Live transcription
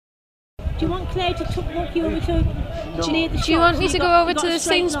Do you want Claire to walk you over to near the shop? Do you want me to go over to the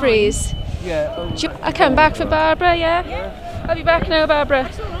Sainsbury's? Yeah. I come back for Barbara, yeah? I'll be back now, Barbara.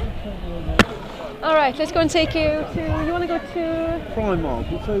 That's all right. Alright, let's go and take you to... You want to go to...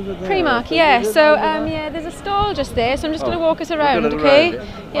 Primark, it's over there. Primark, yeah. So, yeah, there's a stall just there, so I'm just going to walk us around, okay?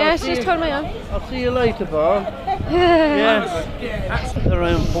 Yeah, so just hold my arm. I'll see you later, Bar. Yes.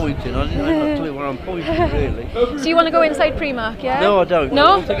 Around pointing. I didn't have a clue where I'm pointing, really. So you want to go inside Primark, yeah? No, I don't.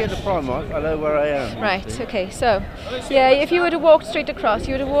 No? Once I get to Primark, I know where I am. Right, okay, so, yeah, if you would have walked straight across,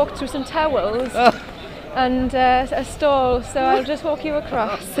 you would have walked through some towels and a stall, so I'll just walk you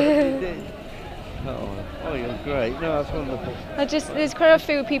across. Oh, you're great. No, that's wonderful. There's quite a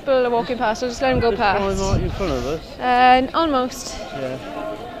few people walking past, so just let them go past. Primark in front of us? Almost. Yeah.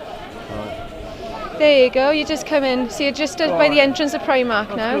 Right. There you go, you just come in. So you're just by the entrance of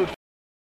Primark now.